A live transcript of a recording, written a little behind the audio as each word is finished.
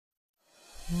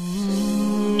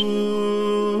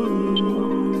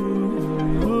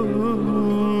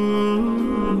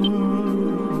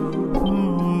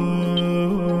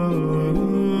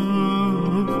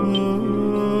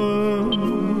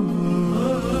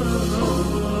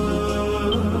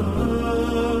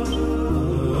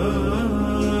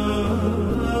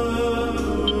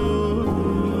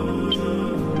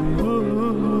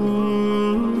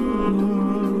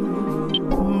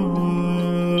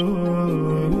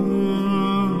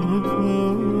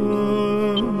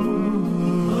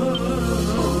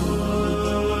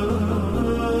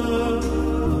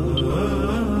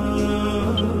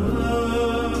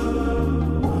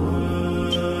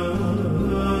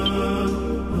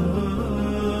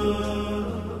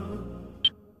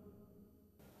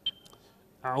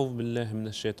أعوذ بالله من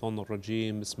الشيطان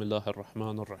الرجيم بسم الله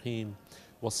الرحمن الرحيم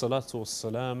والصلاة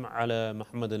والسلام على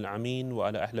محمد الأمين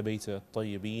وعلى أهل بيته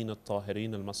الطيبين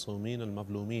الطاهرين المصومين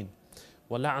المظلومين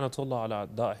ولعنة الله على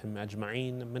أعدائهم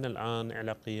أجمعين من الآن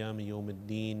إلى قيام يوم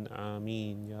الدين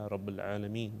آمين يا رب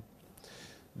العالمين.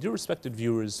 Dear respected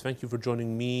viewers, thank you for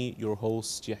joining me, your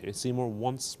host Yahya Seymour,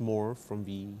 once more from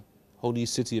the holy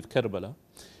city of Karbala,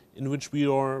 in which we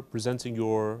are presenting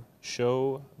your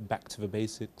show Back to the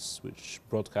Basics, which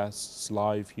broadcasts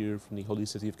live here from the holy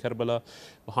city of Karbala.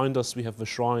 Behind us we have the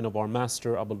shrine of our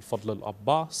master Abu al-Fadl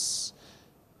al-Abbas.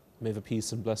 May the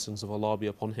peace and blessings of Allah be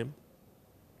upon him.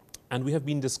 And we have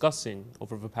been discussing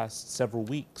over the past several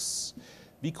weeks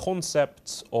the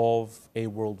concept of a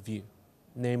worldview.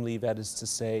 Namely, that is to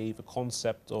say, the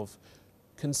concept of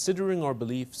considering our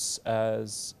beliefs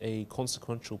as a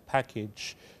consequential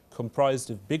package comprised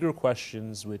of bigger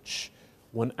questions which,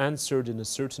 when answered in a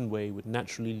certain way, would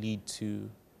naturally lead to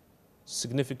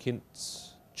significant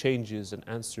changes and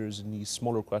answers in these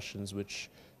smaller questions which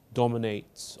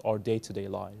dominate our day-to-day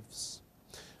lives.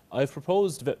 I've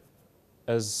proposed that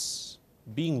as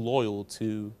being loyal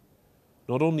to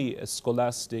not only a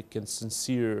scholastic and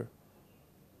sincere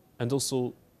and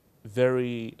also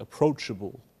very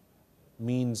approachable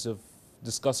means of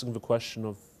discussing the question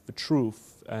of the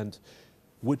truth and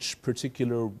which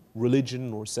particular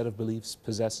religion or set of beliefs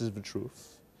possesses the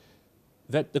truth,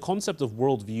 that the concept of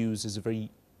worldviews is a very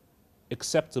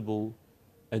acceptable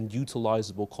and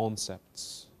utilizable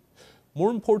concept.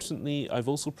 More importantly, I've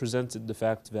also presented the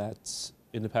fact that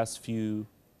in the past few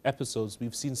episodes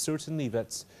we've seen certainly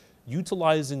that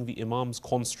utilizing the Imam's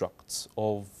construct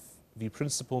of the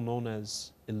principle known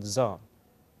as ilzam,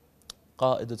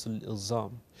 qa'idat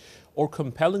al-ilzam, or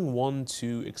compelling one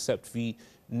to accept the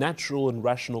natural and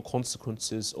rational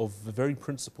consequences of the very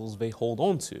principles they hold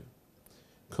on to,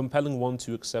 compelling one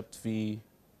to accept the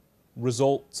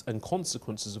results and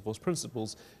consequences of those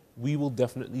principles, we will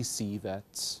definitely see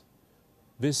that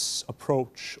this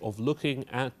approach of looking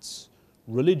at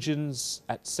religions,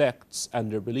 at sects and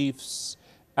their beliefs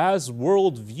as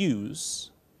worldviews,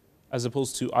 as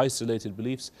opposed to isolated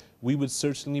beliefs, we would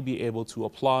certainly be able to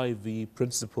apply the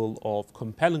principle of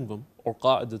compelling them, or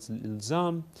qa'idat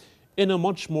al-ilzam, in a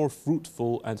much more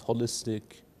fruitful and holistic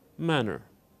manner.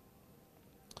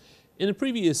 In a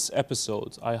previous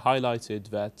episode, I highlighted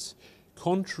that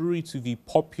contrary to the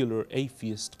popular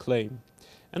atheist claim,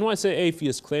 and when I say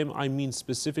atheist claim, I mean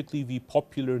specifically the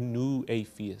popular new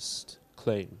atheist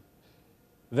claim,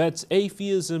 that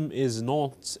atheism is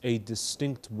not a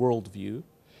distinct worldview,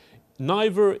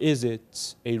 neither is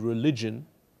it a religion,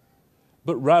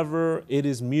 but rather it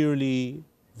is merely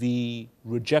the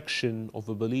rejection of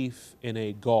a belief in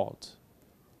a God.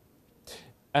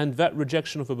 And that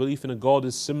rejection of a belief in a God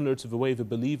is similar to the way the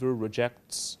believer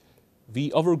rejects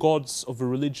the other gods of the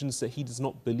religions that he does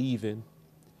not believe in,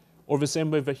 or the same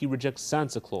way that he rejects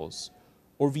Santa Claus,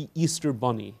 or the Easter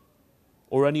Bunny,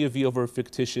 or any of the other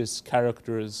fictitious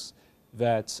characters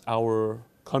that our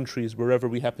countries, wherever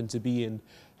we happen to be in,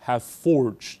 have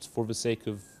forged for the sake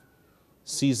of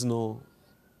seasonal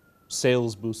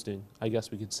sales boosting, I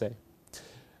guess we could say.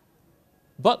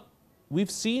 But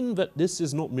we've seen that this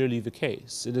is not merely the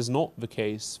case. It is not the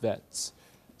case that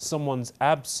someone's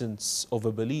absence of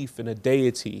a belief in a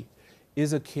deity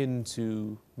is akin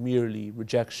to merely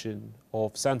rejection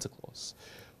of Santa Claus.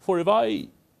 For if I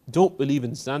don't believe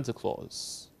in Santa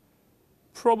Claus,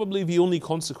 probably the only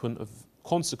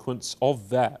consequence of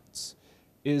that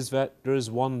is that there is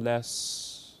one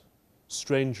less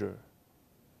stranger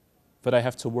that I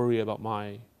have to worry about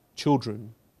my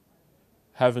children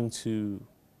having to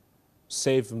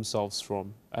save themselves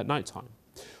from at nighttime.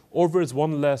 Or there's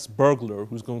one less burglar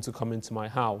who's going to come into my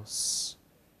house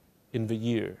in the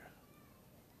year.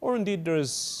 Or indeed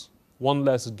there's one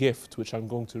less gift which I'm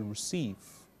going to receive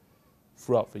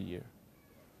throughout the year.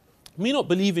 Me not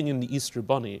believing in the Easter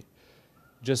Bunny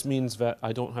just means that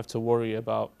I don't have to worry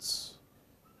about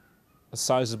a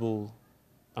sizable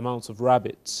amount of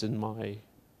rabbits in my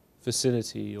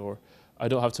vicinity, or I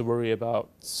don't have to worry about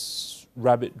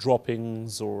rabbit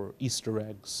droppings or Easter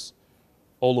eggs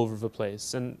all over the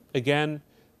place. And again,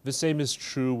 the same is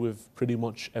true with pretty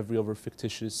much every other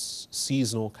fictitious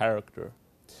seasonal character.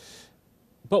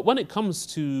 But when it comes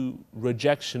to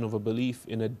rejection of a belief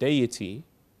in a deity,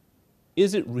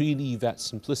 is it really that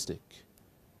simplistic?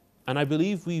 And I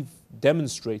believe we've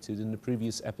demonstrated in the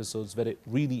previous episodes that it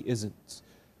really isn't.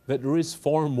 That there is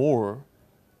far more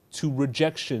to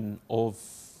rejection of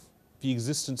the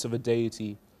existence of a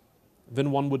deity than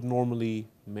one would normally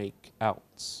make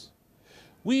out.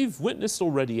 We've witnessed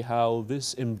already how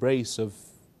this embrace of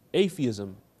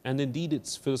atheism, and indeed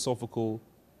its philosophical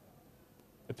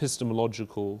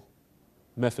epistemological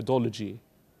methodology.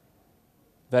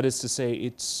 That is to say,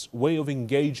 its way of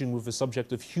engaging with the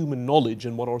subject of human knowledge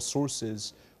and what our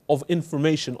sources of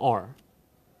information are,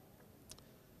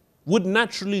 would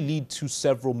naturally lead to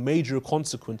several major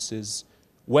consequences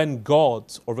when God,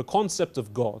 or the concept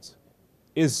of God,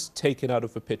 is taken out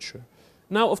of the picture.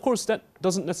 Now, of course, that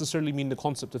doesn't necessarily mean the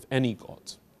concept of any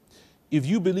God. If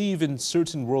you believe in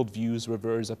certain worldviews where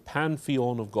there is a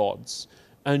pantheon of gods,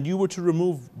 and you were to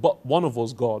remove but one of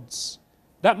those gods,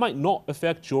 that might not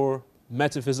affect your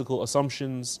metaphysical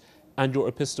assumptions and your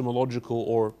epistemological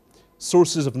or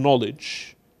sources of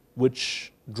knowledge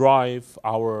which drive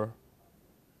our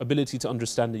ability to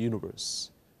understand the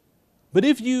universe. But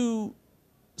if you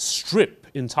strip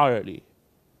entirely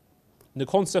the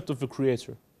concept of the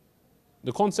Creator,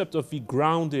 the concept of the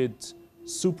grounded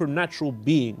supernatural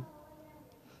being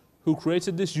who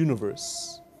created this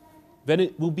universe, then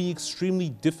it will be extremely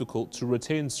difficult to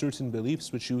retain certain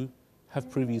beliefs which you have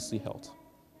previously held.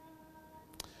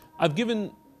 I've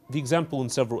given the example in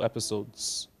several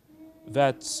episodes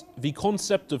that the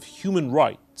concept of human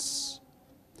rights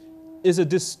is a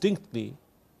distinctly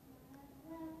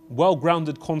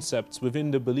well-grounded concept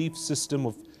within the belief system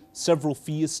of several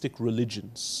theistic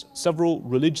religions, several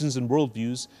religions and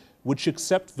worldviews which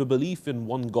accept the belief in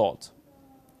one God.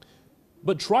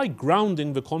 But try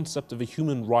grounding the concept of a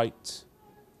human right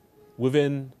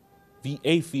within the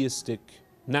atheistic,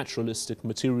 naturalistic,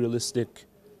 materialistic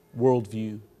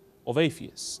worldview of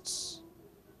atheists.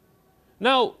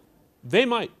 Now, they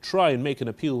might try and make an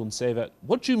appeal and say that,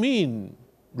 what do you mean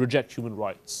reject human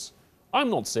rights? I'm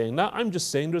not saying that, I'm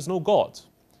just saying there's no God.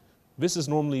 This is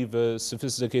normally the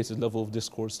sophisticated level of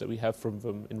discourse that we have from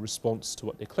them in response to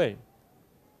what they claim.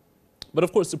 But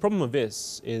of course, the problem with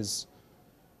this is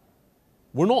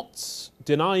we're not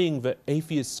denying that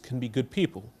atheists can be good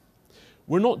people.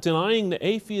 We're not denying that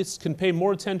atheists can pay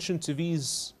more attention to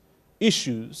these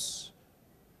issues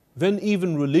than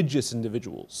even religious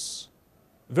individuals.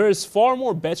 There is far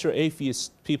more better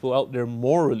atheist people out there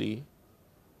morally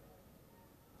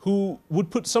who would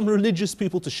put some religious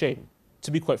people to shame,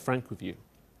 to be quite frank with you.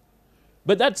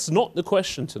 But that's not the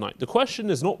question tonight. The question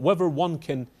is not whether one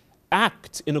can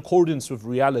act in accordance with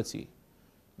reality.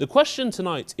 The question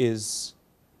tonight is,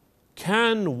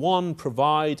 can one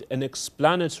provide an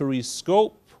explanatory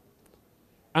scope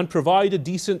and provide a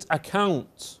decent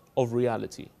account of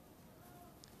reality?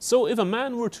 So if a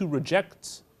man were to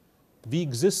reject the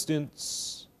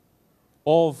existence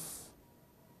of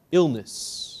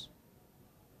illness,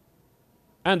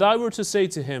 and I were to say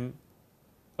to him,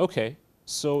 okay,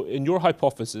 so in your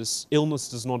hypothesis, illness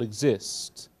does not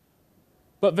exist.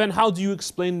 But then how do you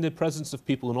explain the presence of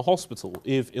people in a hospital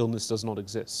if illness does not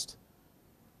exist?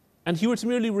 And he were to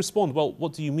merely respond, well,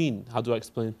 what do you mean? How do I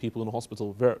explain people in a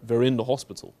hospital? They're in the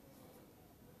hospital.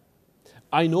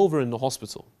 I know they're in the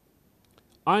hospital.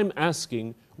 I'm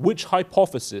asking which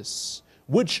hypothesis,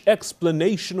 which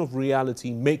explanation of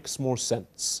reality makes more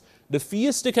sense? The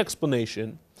theistic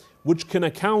explanation, which can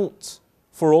account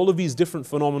for all of these different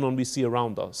phenomena we see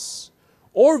around us,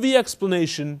 or the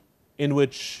explanation in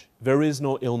which there is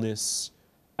no illness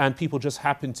and people just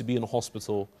happen to be in a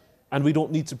hospital and we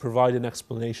don't need to provide an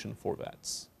explanation for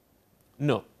that.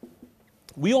 No.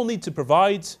 We all need to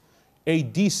provide a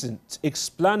decent,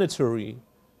 explanatory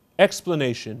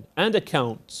explanation and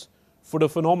account for the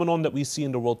phenomenon that we see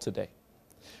in the world today.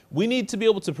 We need to be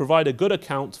able to provide a good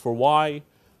account for why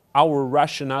our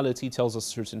rationality tells us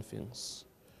certain things,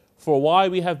 for why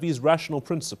we have these rational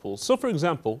principles. So for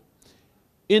example,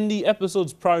 in the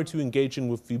episodes prior to engaging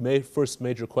with the first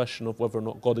major question of whether or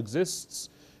not God exists,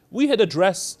 we had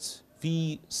addressed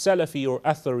the Salafi or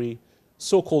Athari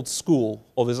so-called school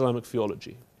of Islamic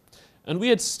theology. And we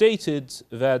had stated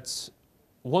that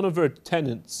one of their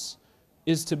tenets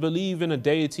is to believe in a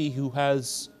deity who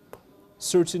has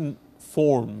certain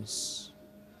forms.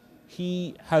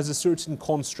 He has a certain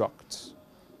construct.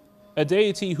 A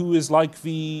deity who is like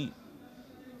the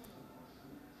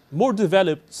more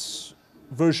developed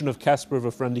version of Casper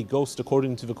the Friendly Ghost,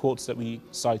 according to the quotes that we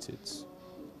cited.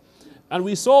 And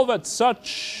we saw that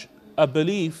such a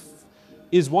belief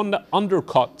is one that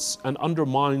undercuts and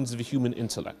undermines the human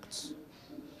intellect.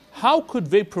 How could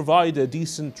they provide a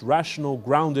decent, rational,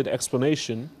 grounded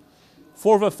explanation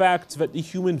for the fact that the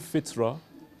human fitra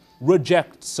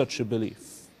rejects such a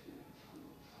belief?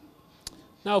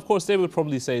 Now, of course, they would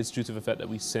probably say it's due to the fact that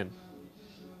we sin.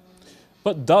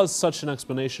 But does such an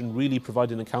explanation really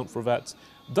provide an account for that?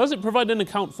 Does it provide an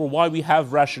account for why we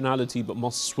have rationality but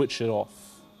must switch it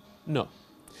off? No.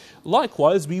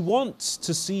 Likewise, we want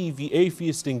to see the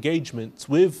atheist engagement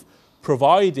with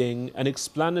providing an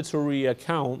explanatory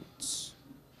account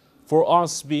for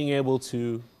us being able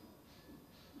to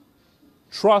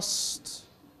trust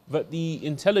that the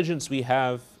intelligence we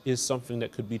have is something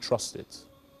that could be trusted.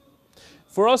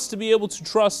 For us to be able to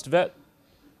trust that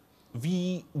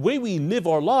the way we live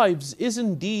our lives is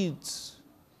indeed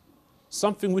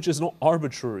something which is not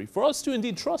arbitrary. For us to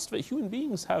indeed trust that human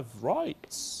beings have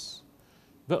rights,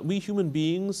 that we human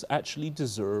beings actually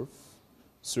deserve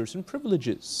certain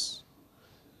privileges.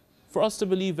 For us to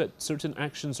believe that certain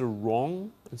actions are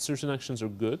wrong and certain actions are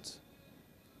good.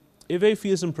 If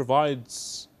atheism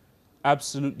provides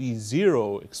absolutely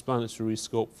zero explanatory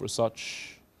scope for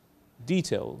such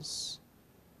details,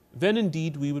 then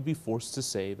indeed we would be forced to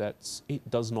say that it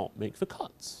does not make the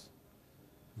cut.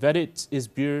 That it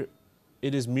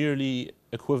is merely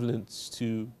equivalent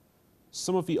to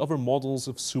some of the other models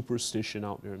of superstition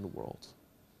out there in the world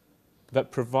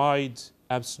that provide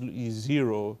absolutely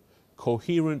zero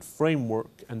coherent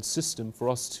framework and system for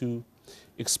us to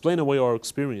explain away our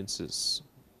experiences.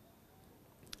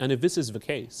 And if this is the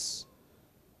case,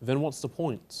 then what's the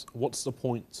point? What's the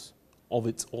point of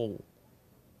it all?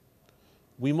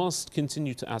 We must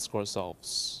continue to ask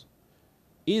ourselves,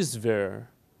 is there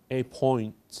a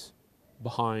point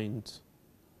behind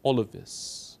all of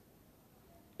this?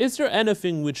 Is there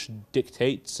anything which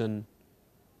dictates and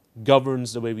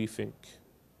governs the way we think?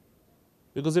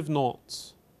 Because if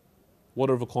not, what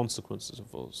are the consequences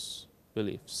of those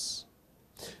beliefs?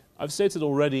 I've stated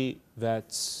already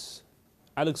that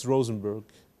Alex Rosenberg,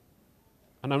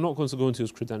 and I'm not going to go into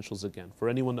his credentials again. For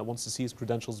anyone that wants to see his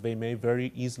credentials, they may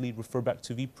very easily refer back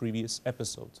to the previous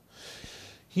episode.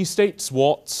 He states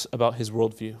what about his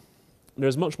worldview?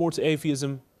 There's much more to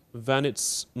atheism than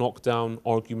its knockdown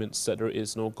arguments that there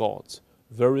is no God.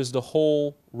 There is the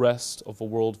whole rest of the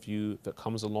worldview that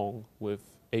comes along with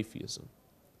atheism.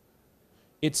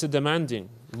 It's a demanding,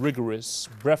 rigorous,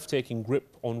 breathtaking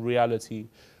grip on reality,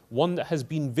 one that has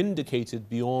been vindicated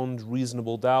beyond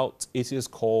reasonable doubt. It is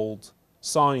called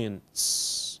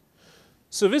science.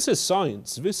 So this is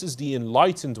science. This is the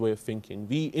enlightened way of thinking,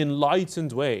 the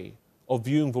enlightened way of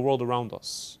viewing the world around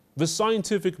us, the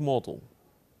scientific model.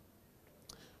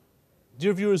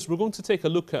 Dear viewers, we're going to take a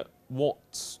look at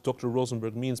what Dr.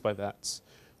 Rosenberg means by that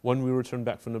when we return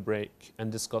back from the break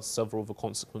and discuss several of the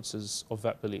consequences of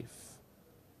that belief.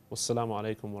 Wassalamu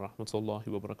alaikum wa rahmatullahi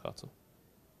wa barakatuh.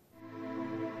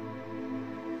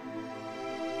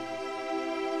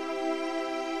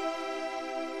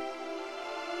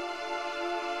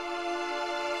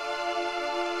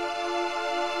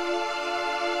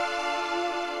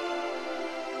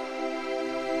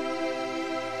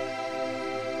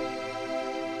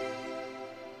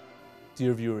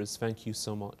 Dear viewers, thank you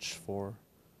so much for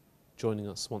joining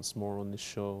us once more on this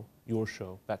show, your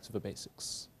show, Back to the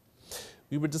Basics.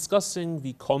 We were discussing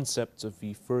the concept of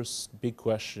the first big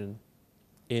question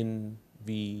in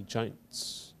the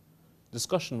giant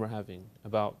discussion we're having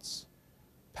about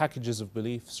packages of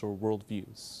beliefs or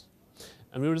worldviews.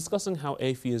 And we were discussing how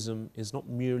atheism is not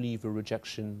merely the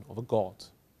rejection of a God.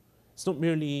 It's not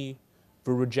merely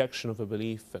the rejection of a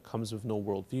belief that comes with no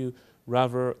worldview.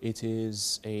 Rather, it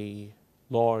is a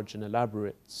large and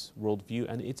elaborate worldview,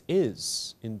 and it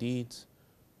is indeed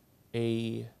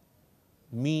a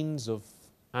means of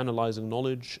analyzing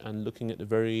knowledge and looking at the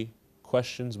very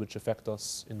questions which affect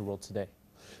us in the world today.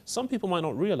 Some people might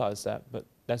not realize that, but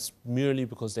that's merely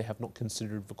because they have not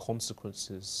considered the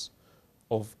consequences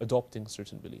of adopting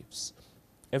certain beliefs.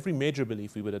 Every major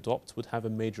belief we would adopt would have a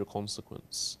major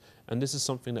consequence, and this is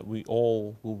something that we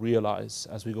all will realize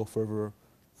as we go further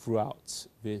throughout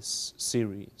this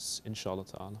series, inshallah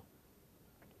ta'ala.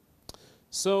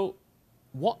 So,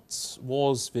 what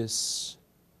was this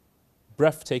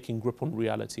breathtaking grip on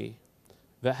reality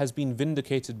that has been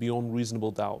vindicated beyond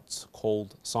reasonable doubt,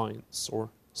 called science or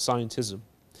scientism,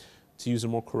 to use a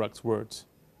more correct word,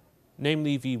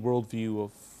 namely the worldview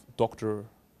of Dr.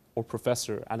 or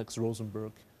Professor Alex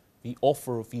Rosenberg, the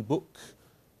author of the book,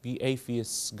 The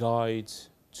Atheist's Guide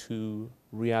to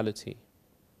Reality?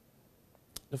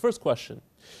 The first question,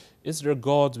 is there a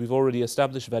God? We've already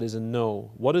established that is a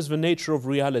no. What is the nature of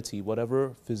reality?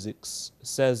 Whatever physics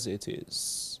says it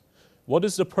is. What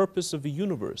is the purpose of the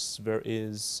universe? There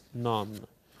is none.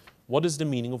 What is the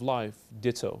meaning of life?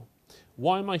 Ditto.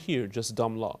 Why am I here? Just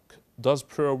dumb luck. Does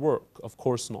prayer work? Of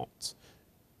course not.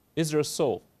 Is there a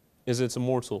soul? Is it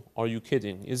immortal? Are you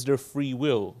kidding? Is there free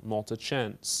will? Not a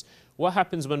chance. What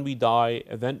happens when we die?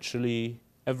 Eventually,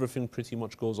 everything pretty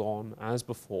much goes on as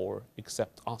before,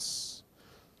 except us.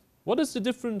 What is the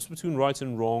difference between right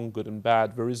and wrong, good and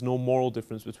bad? There is no moral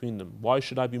difference between them. Why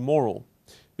should I be moral?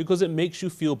 Because it makes you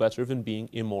feel better than being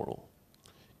immoral.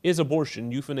 Is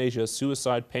abortion, euthanasia,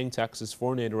 suicide, paying taxes,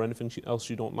 foreign aid, or anything else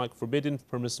you don't like forbidden,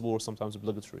 permissible, or sometimes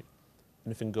obligatory?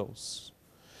 Anything goes.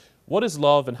 What is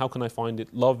love and how can I find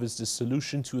it? Love is the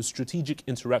solution to a strategic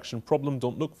interaction problem.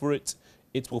 Don't look for it.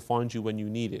 It will find you when you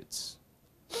need it.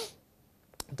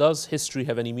 Does history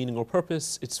have any meaning or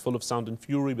purpose? It's full of sound and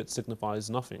fury, but signifies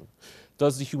nothing.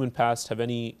 Does the human past have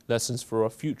any lessons for our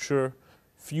future?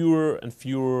 Fewer and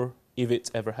fewer, if it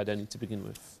ever had any to begin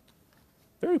with.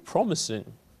 Very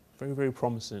promising, very, very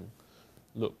promising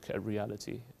look at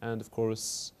reality. And of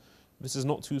course, this is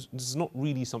not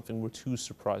really something we're too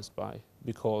surprised by,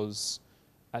 because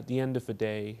at the end of the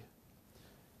day,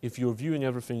 if you're viewing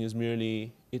everything as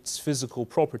merely its physical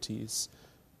properties,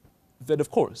 then of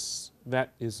course,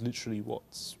 that is literally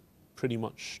what pretty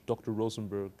much Dr.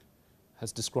 Rosenberg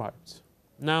has described.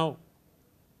 Now,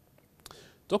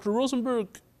 Dr. Rosenberg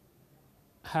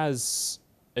has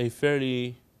a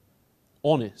fairly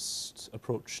honest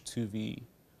approach to the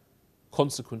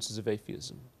consequences of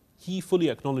atheism. He fully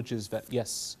acknowledges that,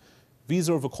 yes, these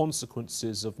are the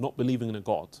consequences of not believing in a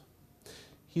God.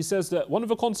 He says that one of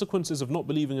the consequences of not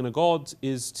believing in a God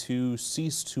is to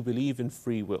cease to believe in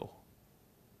free will.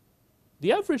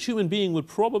 The average human being would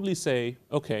probably say,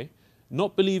 okay,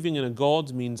 not believing in a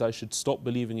God means I should stop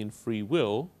believing in free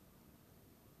will,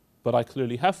 but I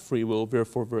clearly have free will,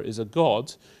 therefore there is a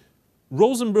God.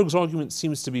 Rosenberg's argument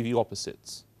seems to be the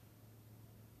opposite.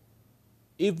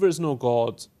 If there's no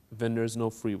God, then there's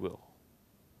no free will.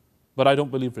 But I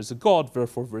don't believe there's a God,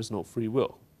 therefore there's no free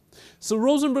will. So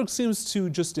Rosenberg seems to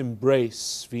just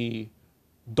embrace the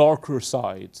darker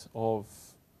side of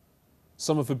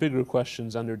some of the bigger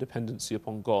questions and their dependency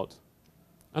upon God.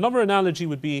 Another analogy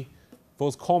would be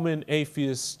those common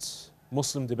atheist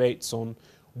Muslim debates on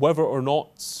whether or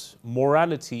not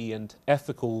morality and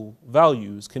ethical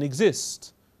values can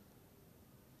exist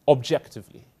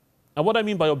objectively. And what I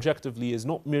mean by objectively is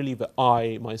not merely that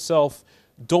I, myself,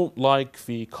 don't like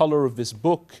the color of this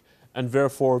book and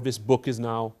therefore this book is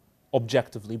now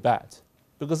objectively bad,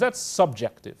 because that's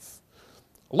subjective.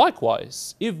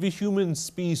 Likewise, if the human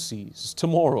species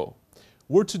tomorrow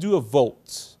were to do a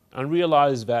vote and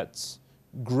realize that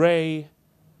gray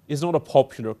is not a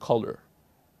popular color,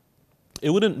 it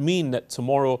wouldn't mean that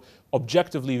tomorrow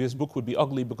objectively this book would be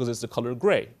ugly because it's the color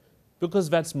gray, because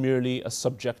that's merely a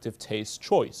subjective taste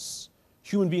choice.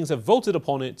 Human beings have voted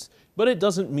upon it, but it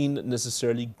doesn't mean that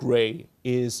necessarily gray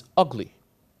is ugly.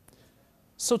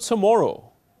 So tomorrow,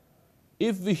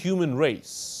 if the human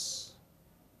race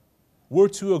were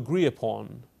to agree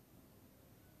upon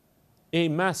a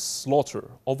mass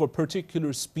slaughter of a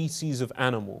particular species of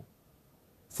animal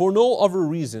for no other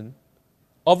reason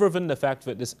other than the fact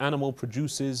that this animal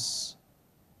produces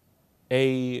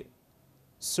a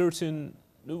certain,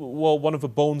 well, one of the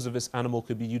bones of this animal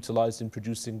could be utilized in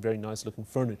producing very nice looking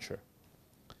furniture.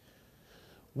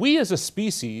 We as a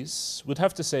species would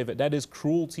have to say that that is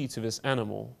cruelty to this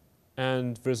animal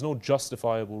and there's no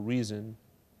justifiable reason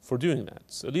for doing that.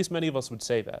 So at least many of us would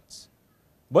say that.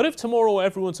 But if tomorrow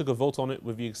everyone took a vote on it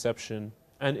with the exception,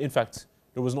 and in fact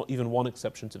there was not even one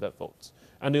exception to that vote,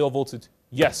 and they all voted,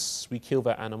 yes, we kill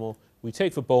that animal, we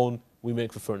take the bone, we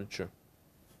make the furniture.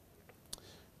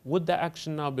 Would that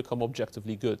action now become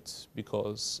objectively good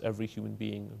because every human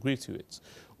being agreed to it?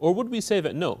 Or would we say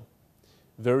that no,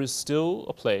 there is still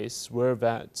a place where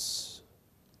that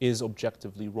is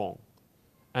objectively wrong?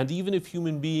 And even if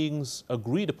human beings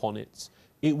agreed upon it,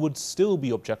 it would still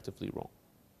be objectively wrong.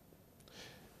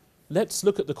 Let's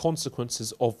look at the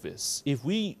consequences of this. If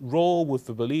we roll with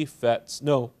the belief that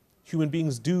no, human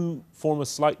beings do form a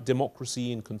slight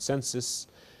democracy in consensus,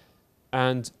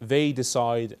 and they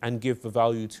decide and give the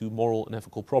value to moral and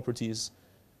ethical properties,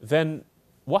 then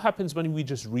what happens when we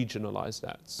just regionalize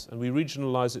that? And we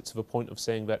regionalize it to the point of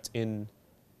saying that in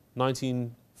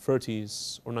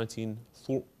 1930s or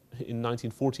in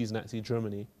 1940s Nazi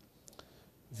Germany,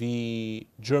 the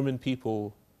German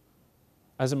people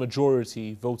as a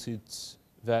majority voted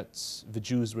that the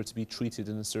Jews were to be treated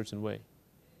in a certain way.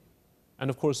 And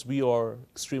of course, we are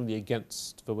extremely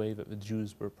against the way that the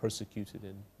Jews were persecuted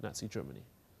in Nazi Germany.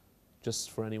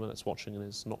 Just for anyone that's watching and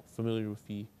is not familiar with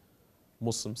the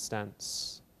Muslim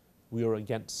stance, we are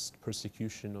against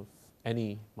persecution of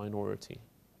any minority.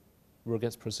 We're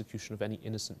against persecution of any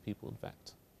innocent people, in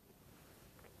fact.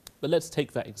 But let's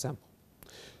take that example.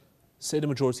 Say the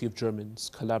majority of Germans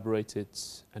collaborated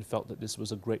and felt that this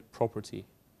was a great property.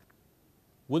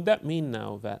 Would that mean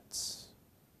now that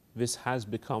this has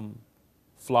become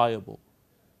flyable,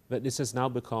 that this has now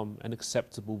become an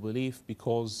acceptable belief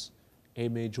because a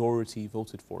majority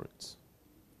voted for it?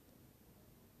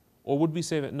 Or would we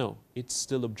say that no, it's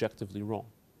still objectively wrong?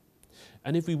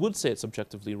 And if we would say it's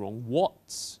objectively wrong,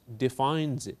 what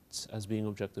defines it as being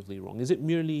objectively wrong? Is it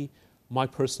merely my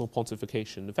personal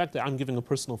pontification? The fact that I'm giving a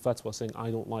personal fatwa saying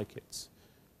I don't like it.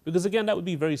 Because again, that would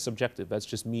be very subjective. That's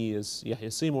just me as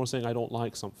Yahya Seymour saying I don't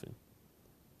like something.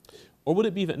 Or would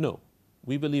it be that no,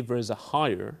 we believe there is a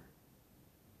higher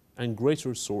and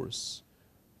greater source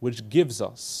which gives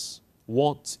us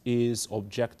what is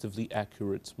objectively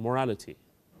accurate morality?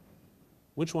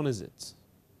 Which one is it?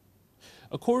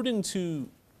 According to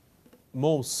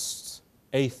most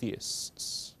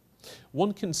atheists,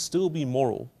 one can still be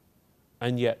moral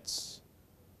and yet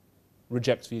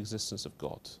reject the existence of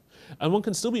God. And one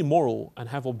can still be moral and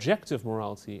have objective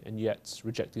morality and yet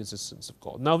reject the existence of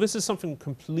God. Now, this is something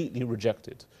completely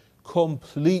rejected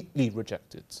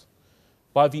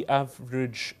by the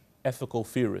average ethical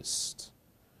theorist.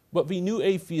 But the new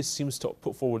atheist seems to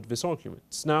put forward this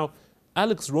argument. Now,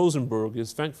 Alex Rosenberg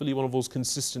is thankfully one of those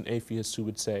consistent atheists who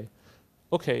would say,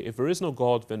 okay, if there is no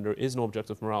God, then there is no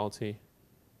objective morality,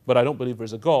 but I don't believe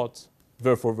there's a God,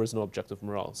 therefore there's no objective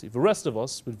morality. The rest of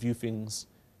us would view things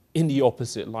in the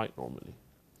opposite light normally.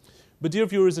 But dear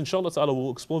viewers, inshallah ta'ala,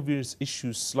 we'll explore these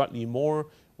issues slightly more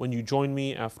when you join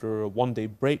me after a one-day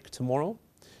break tomorrow.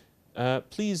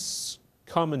 Please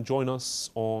come and join us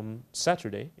on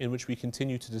Saturday, in which we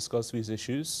continue to discuss these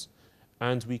issues,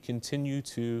 and we continue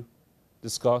to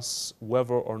discuss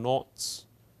whether or not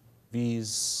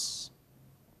these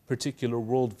particular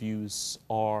worldviews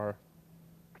are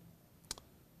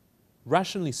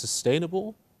rationally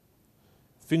sustainable,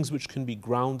 things which can be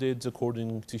grounded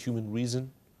according to human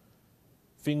reason,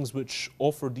 things which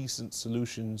offer decent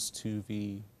solutions to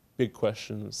the big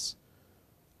questions,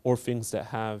 or things that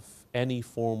have any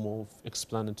form of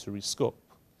explanatory scope.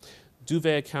 Do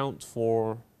they account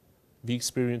for the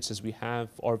experiences we have?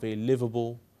 Are they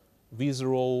livable? These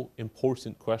are all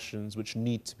important questions which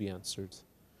need to be answered.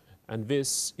 And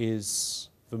this is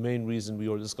the main reason we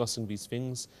are discussing these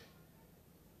things,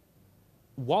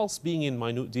 whilst being in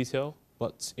minute detail,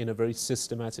 but in a very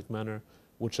systematic manner,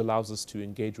 which allows us to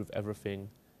engage with everything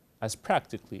as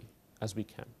practically as we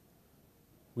can.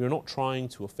 We are not trying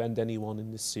to offend anyone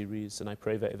in this series, and I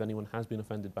pray that if anyone has been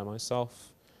offended by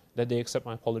myself, that they accept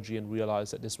my apology and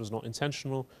realize that this was not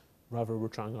intentional. Rather, we're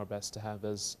trying our best to have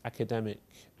as academic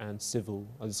and civil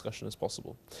a discussion as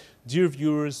possible. Dear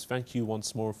viewers, thank you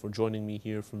once more for joining me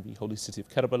here from the holy city of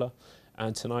Karbala.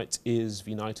 And tonight is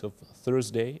the night of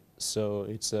Thursday, so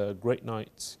it's a great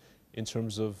night in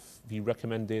terms of the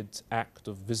recommended act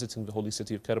of visiting the holy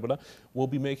city of Karbala. We'll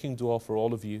be making dua for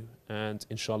all of you, and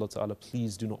inshallah ta'ala,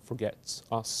 please do not forget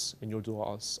us in your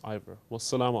du'as either.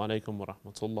 Wassalamu alaikum wa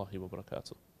rahmatullahi wa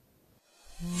barakatuh.